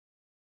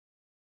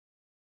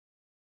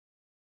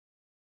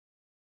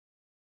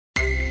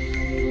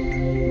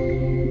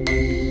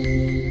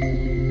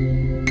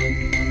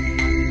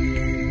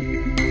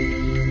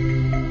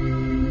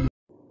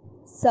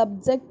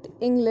Subject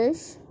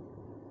English,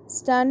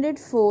 Standard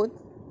 4th.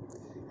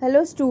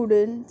 Hello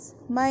students,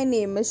 my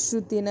name is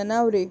Shruti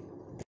Nanaware,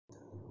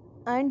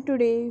 and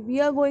today we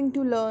are going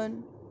to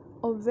learn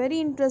a very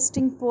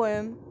interesting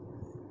poem,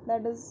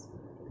 that is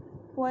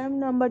poem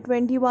number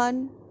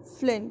 21,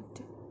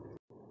 Flint.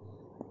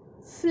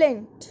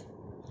 Flint.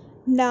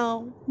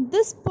 Now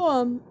this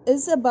poem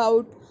is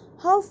about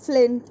how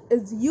flint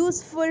is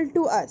useful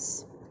to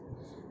us.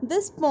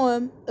 This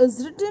poem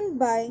is written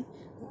by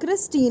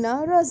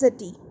Christina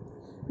Rossetti.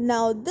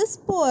 Now this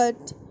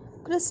poet,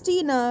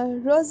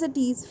 Christina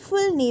Rossetti's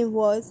full name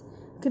was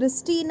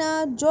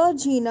Christina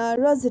Georgina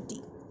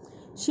Rossetti.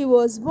 She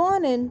was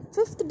born in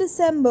 5th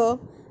December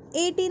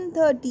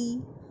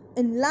 1830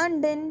 in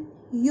London,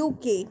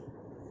 UK,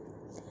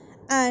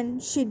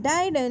 and she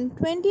died on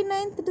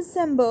 29th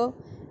December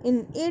in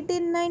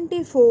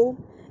 1894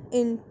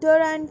 in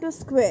Toronto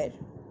Square.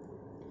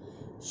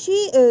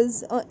 She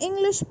is an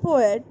English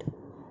poet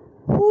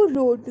who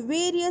wrote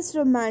various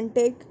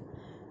romantic,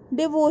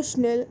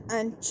 devotional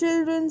and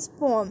children's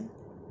poems.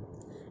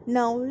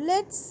 Now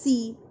let's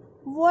see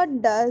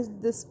what does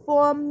this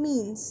poem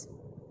means.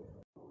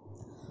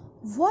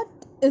 What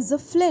is a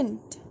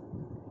flint?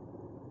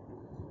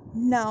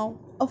 Now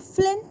a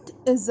flint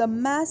is a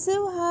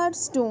massive hard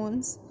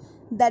stone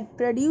that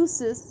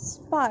produces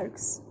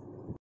sparks.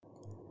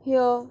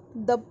 Here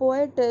the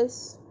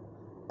poetess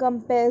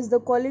compares the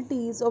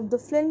qualities of the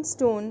flint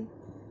stone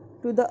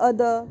to the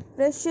other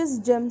precious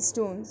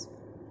gemstones.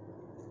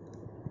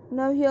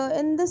 Now here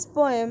in this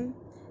poem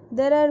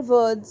there are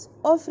words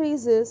or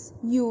phrases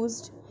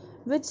used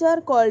which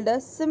are called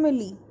as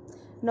simile.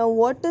 Now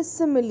what is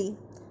simile?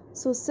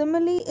 So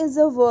simile is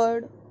a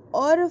word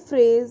or a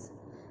phrase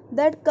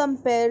that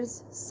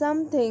compares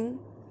something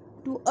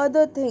to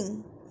other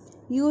thing.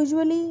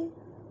 Usually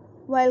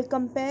while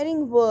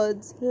comparing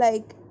words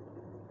like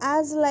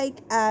as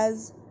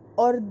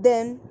or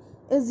then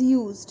is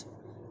used.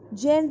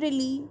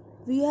 Generally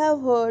we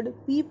have heard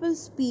people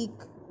speak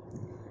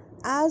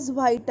as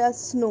white as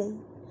snow.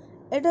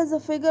 It is a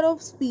figure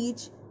of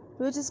speech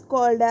which is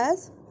called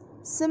as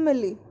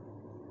simile.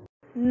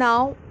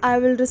 Now I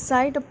will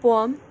recite a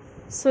poem,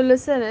 so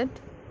listen it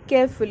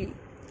carefully.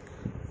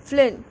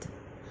 Flint.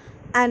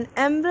 An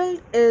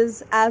emerald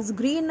is as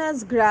green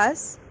as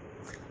grass,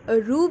 a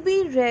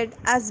ruby red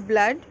as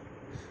blood,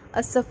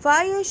 a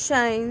sapphire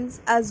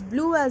shines as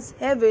blue as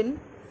heaven,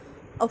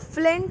 a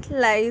flint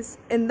lies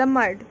in the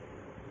mud.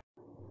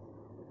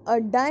 A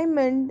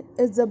diamond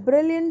is a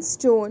brilliant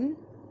stone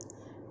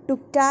to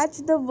catch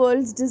the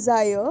world's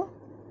desire.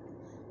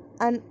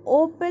 An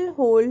opal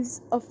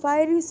holds a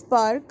fiery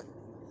spark,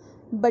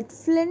 but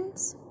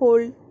flints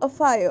hold a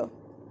fire.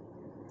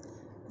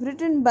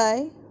 Written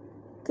by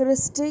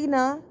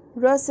Christina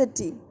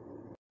Rossetti.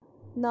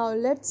 Now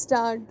let's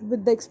start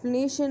with the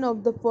explanation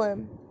of the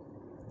poem.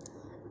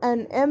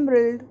 An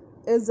emerald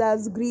is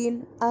as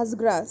green as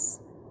grass.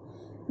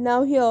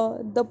 Now here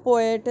the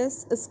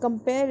poetess is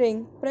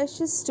comparing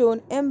precious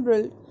stone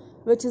emerald,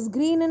 which is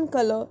green in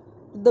color,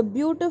 to the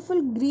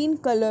beautiful green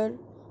color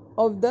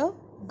of the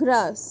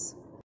grass.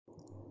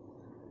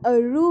 A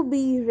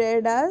ruby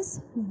red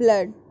as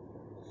blood.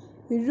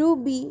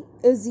 Ruby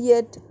is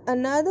yet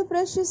another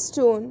precious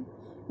stone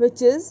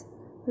which is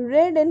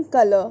red in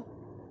color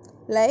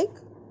like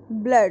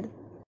blood.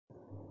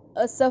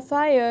 A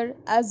sapphire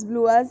as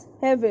blue as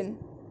heaven.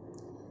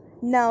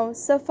 Now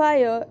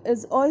sapphire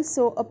is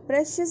also a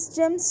precious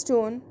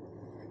gemstone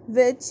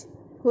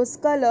whose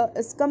color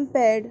is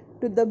compared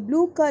to the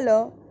blue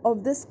color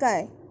of the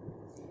sky.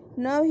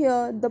 Now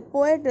here the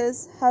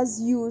poetess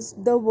has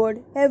used the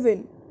word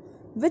heaven,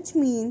 which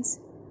means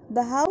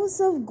the house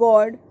of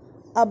God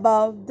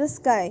above the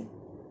sky.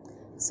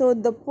 So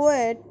the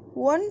poet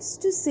wants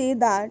to say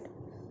that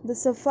the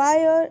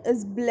sapphire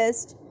is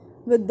blessed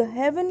with the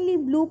heavenly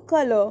blue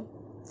color.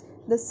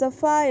 The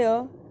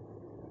sapphire,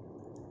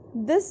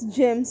 this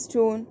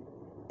gemstone,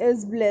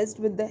 is blessed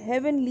with the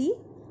heavenly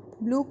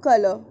blue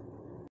color.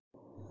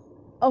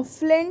 A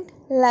flint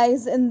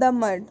lies in the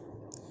mud.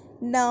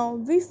 Now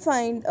we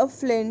find a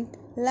flint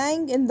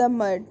lying in the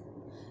mud.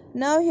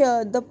 Now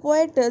here the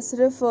poetess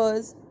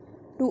refers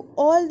to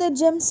all the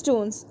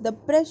gemstones, the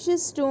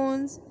precious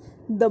stones,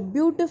 the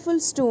beautiful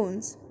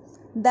stones,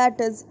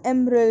 that is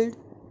emerald,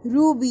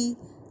 ruby,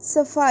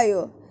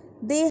 sapphire.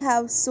 They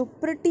have so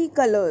pretty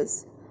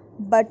colors.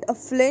 But a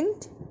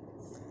flint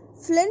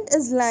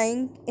is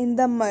lying in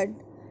the mud.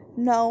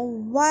 Now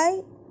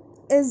why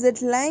is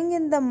it lying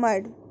in the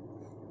mud?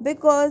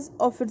 Because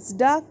of its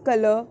dark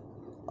color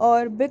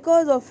or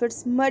because of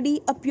its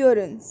muddy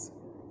appearance.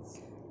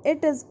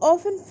 It is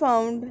often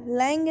found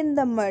lying in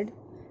the mud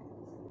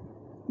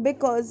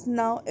because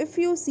now if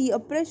you see a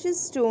precious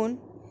stone,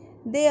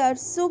 they are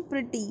so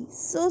pretty,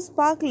 so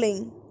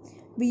sparkling,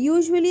 we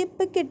usually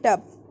pick it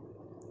up.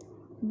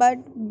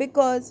 But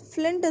because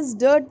flint is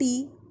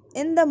dirty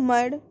in the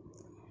mud,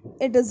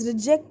 it is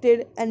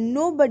rejected and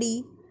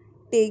nobody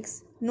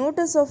takes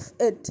notice of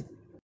it.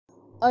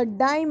 A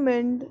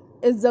diamond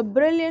is a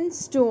brilliant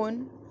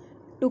stone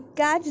to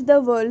catch the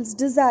world's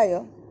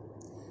desire.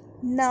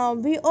 Now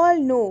we all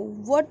know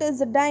what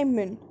is a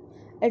diamond.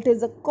 It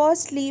is a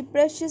costly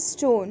precious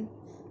stone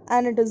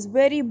and it is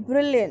very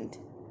brilliant.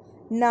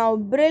 Now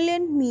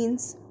brilliant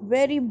means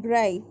very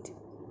bright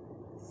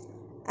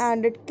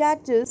and it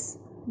catches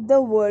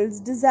the world's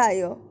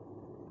desire.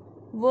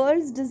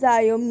 World's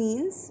desire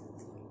means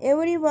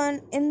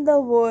everyone in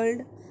the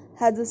world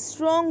has a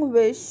strong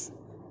wish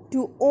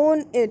to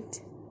own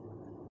it.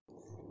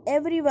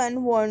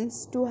 Everyone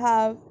wants to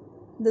have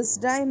this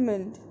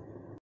diamond.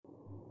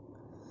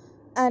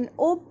 An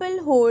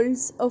opal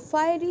holds a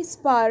fiery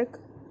spark,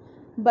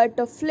 but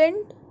a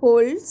flint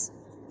holds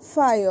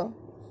fire.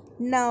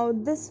 Now,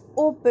 this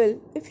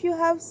opal, if you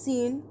have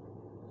seen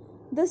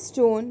the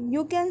stone,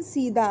 you can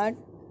see that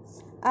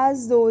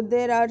as though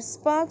there are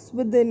sparks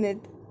within it.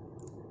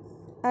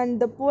 And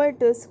the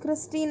poetess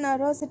Christina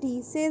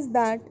Rossetti says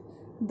that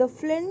the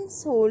flint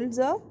holds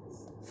a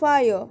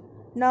fire.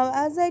 Now,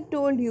 as I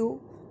told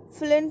you,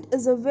 flint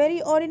is a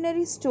very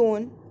ordinary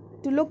stone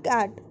to look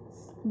at,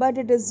 but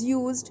it is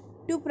used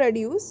to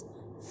produce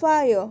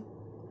fire.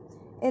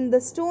 In the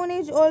Stone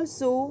Age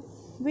also,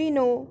 we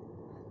know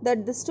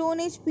that the Stone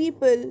Age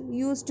people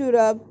used to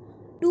rub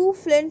two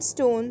flint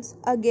stones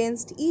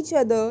against each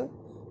other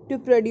to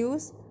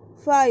produce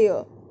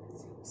fire.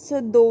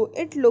 So though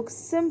it looks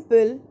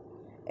simple,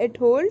 it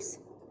holds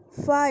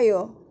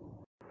fire.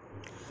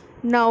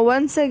 Now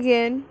once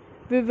again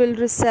we will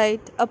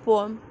recite a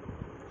poem.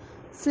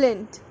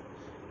 Flint.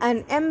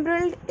 An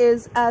emerald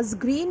is as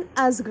green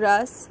as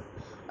grass,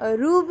 a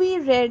ruby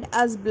red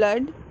as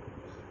blood,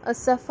 a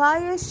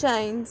sapphire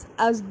shines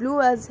as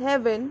blue as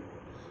heaven,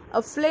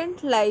 a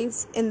flint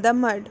lies in the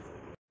mud.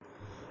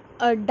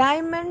 A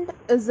diamond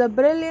is a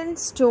brilliant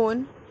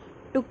stone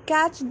to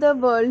catch the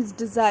world's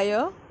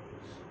desire,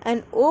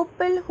 an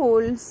opal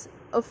holds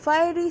a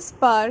fiery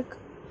spark,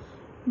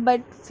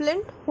 but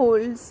flint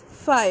holds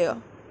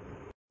fire.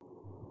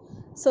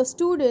 So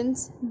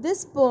students,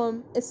 this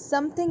poem is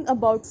something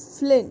about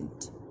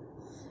flint,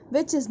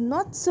 which is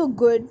not so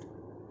good,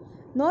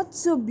 not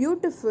so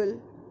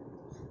beautiful,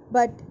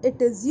 but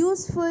it is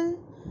useful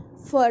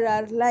for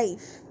our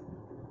life.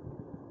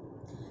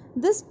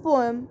 This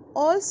poem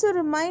also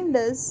reminds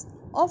us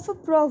of a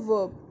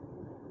proverb,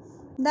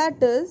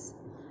 that is,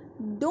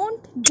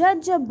 don't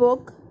judge a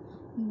book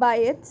by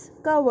its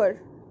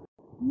cover.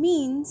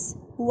 Means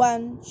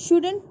one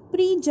shouldn't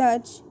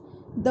prejudge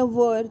the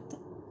worth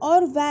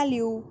or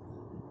value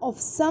of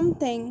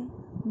something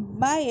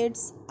by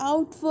its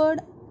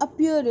outward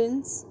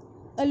appearance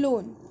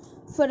alone.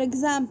 For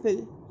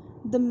example,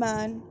 the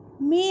man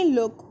may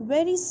look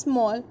very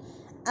small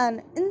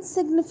and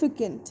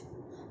insignificant,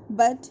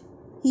 but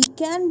he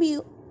can be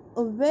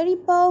a very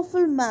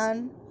powerful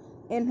man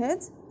in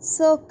his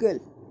circle.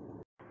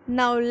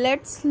 Now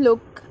let's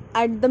look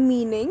at the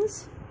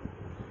meanings.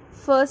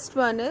 First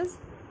one is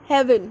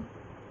heaven,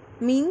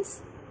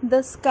 means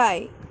the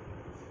sky.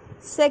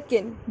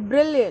 Second,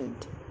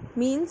 brilliant,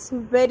 means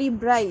very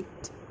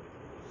bright.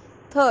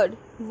 Third,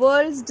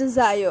 world's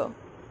desire,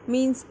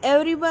 means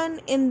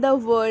everyone in the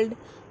world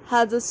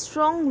has a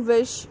strong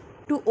wish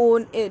to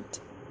own it.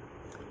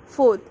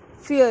 Fourth,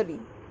 fiery,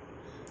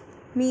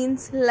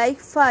 means like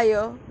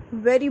fire,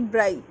 very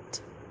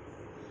bright.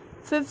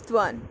 Fifth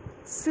one,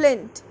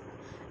 flint,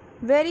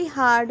 very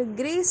hard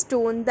grey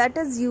stone that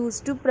is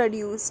used to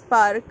produce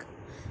spark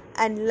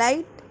and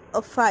light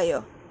a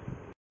fire.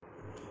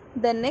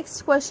 The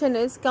next question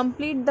is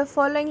complete the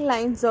following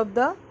lines of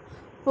the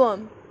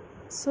poem.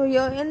 So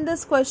here in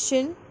this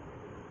question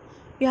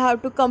you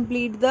have to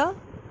complete the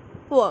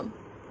poem.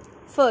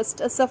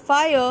 First, a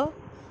sapphire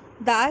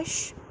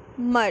dash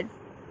mud.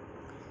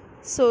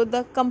 So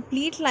the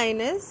complete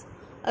line is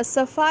a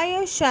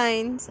sapphire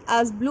shines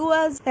as blue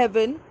as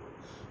heaven,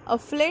 a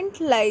flint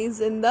lies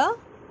in the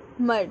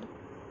mud.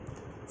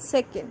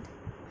 Second,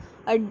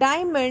 a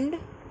diamond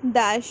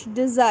dash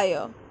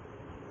desire.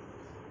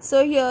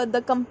 So here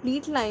the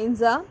complete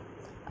lines are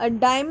a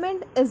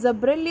diamond is a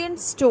brilliant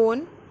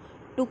stone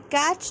to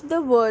catch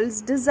the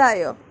world's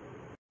desire.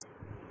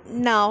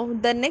 Now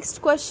the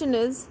next question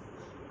is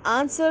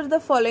answer the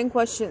following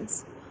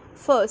questions.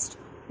 First,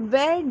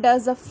 where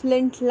does a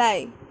flint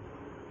lie?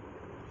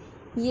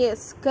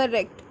 Yes,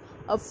 correct.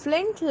 A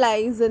flint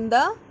lies in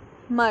the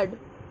mud.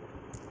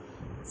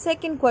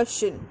 Second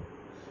question,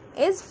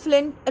 is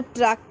flint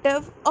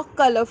attractive or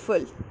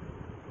colorful?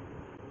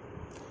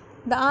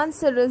 The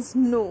answer is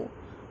no.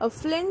 A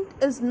flint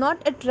is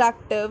not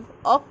attractive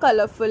or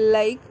colorful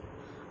like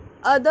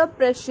other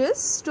precious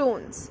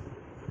stones.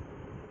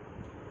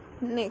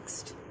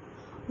 Next,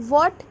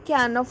 what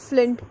can a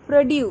flint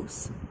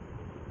produce?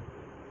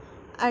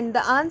 And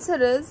the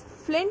answer is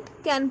flint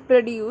can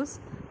produce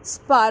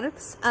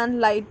sparks and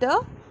light a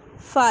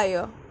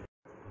fire.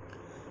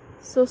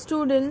 So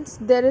students,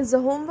 there is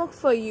a homework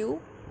for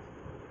you.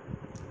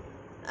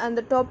 And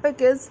the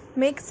topic is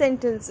make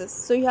sentences.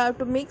 So you have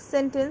to make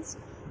sentence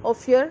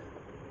of your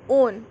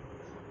own.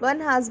 One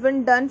has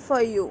been done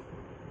for you.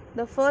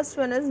 The first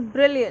one is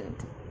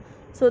brilliant.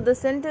 So the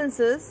sentence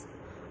is,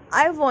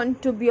 I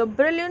want to be a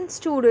brilliant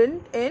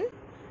student in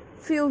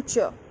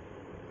future.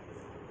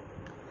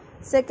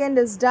 second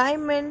is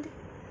diamond,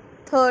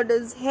 third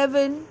is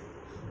heaven,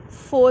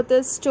 fourth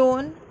is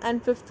stone,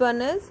 and fifth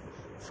one is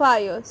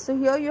fire. So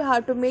here you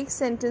have to make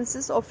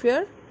sentences of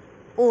your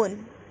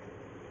own.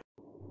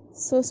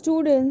 So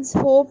students,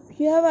 hope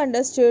you have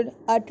understood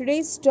our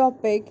today's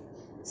topic.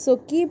 So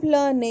keep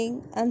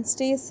learning and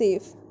stay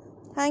safe.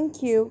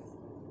 Thank you.